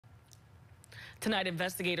Tonight,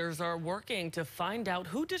 investigators are working to find out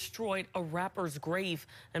who destroyed a rapper's grave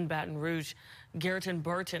in Baton Rouge. Garrett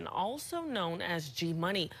Burton, also known as G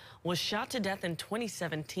Money, was shot to death in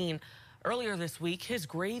 2017. Earlier this week, his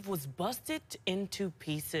grave was busted into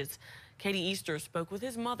pieces. Katie Easter spoke with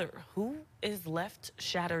his mother, who is left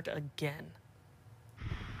shattered again.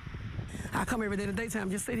 I come every day in the daytime,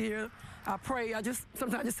 just sit here, I pray,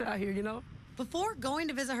 sometimes just sit out here, you know. Before going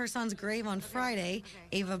to visit her son's grave on Friday,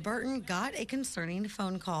 Ava Burton got a concerning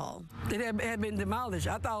phone call. It had been demolished.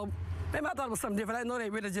 I thought it was something different. I didn't know they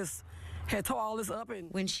really just had tore all this up.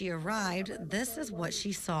 When she arrived, this is what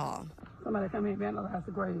she saw. Somebody come in and vandalized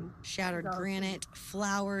the grave. Shattered granite,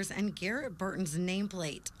 flowers, and Garrett Burton's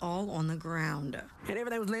nameplate all on the ground. And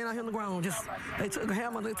everything was laying out here on the ground. They took a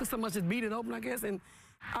hammer, they took so much to beat it open, I guess. And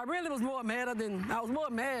I really was more madder than I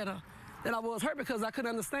was hurt because I couldn't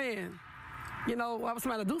understand. You know, I was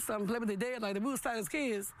trying to do something, play with their dead, like the we started as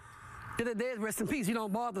kids. If they're dead, rest in peace. You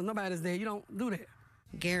don't bother nobody's dead. You don't do that.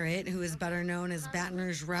 Garrett, who is better known as Baton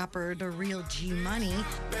Rouge rapper The Real G Money,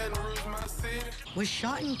 was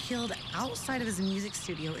shot and killed outside of his music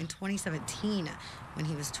studio in 2017 when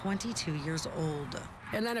he was 22 years old.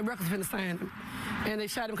 Atlantic Records finna sign him, and they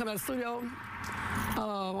shot him coming out of the studio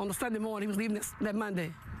on the Sunday morning. He was leaving that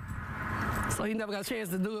Monday. So he never got a chance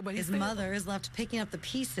to do it, but his mother is left picking up the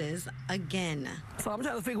pieces again. So I'm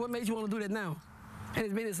trying to figure what made you want to do that now. And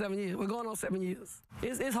it's been in 7 years. We're going on 7 years.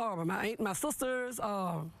 It's horrible. My sisters,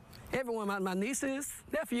 everyone, my nieces,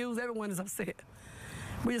 nephews, everyone is upset.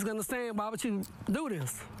 We just understand why would you do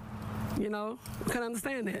this? You know, we can't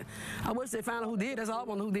understand that. I wish they found out who did. That's all I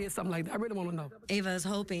want to know, who did something like that. I really want to know. Ava is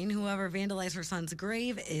hoping whoever vandalized her son's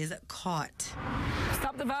grave is caught.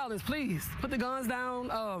 Stop the violence, please. Put the guns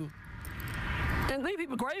down. And leave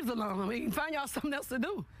people's graves alone. I mean, find y'all something else to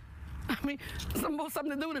do. I mean, something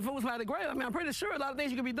to do than fools by the grave. I mean, I'm pretty sure a lot of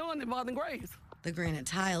things you could be doing involving graves. The granite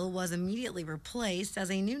tile was immediately replaced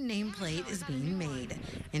as a new nameplate is being made.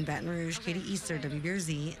 In Baton Rouge, Katie Easter,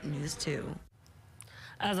 WBRZ News 2.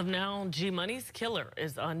 As of now, G Money's killer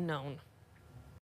is unknown.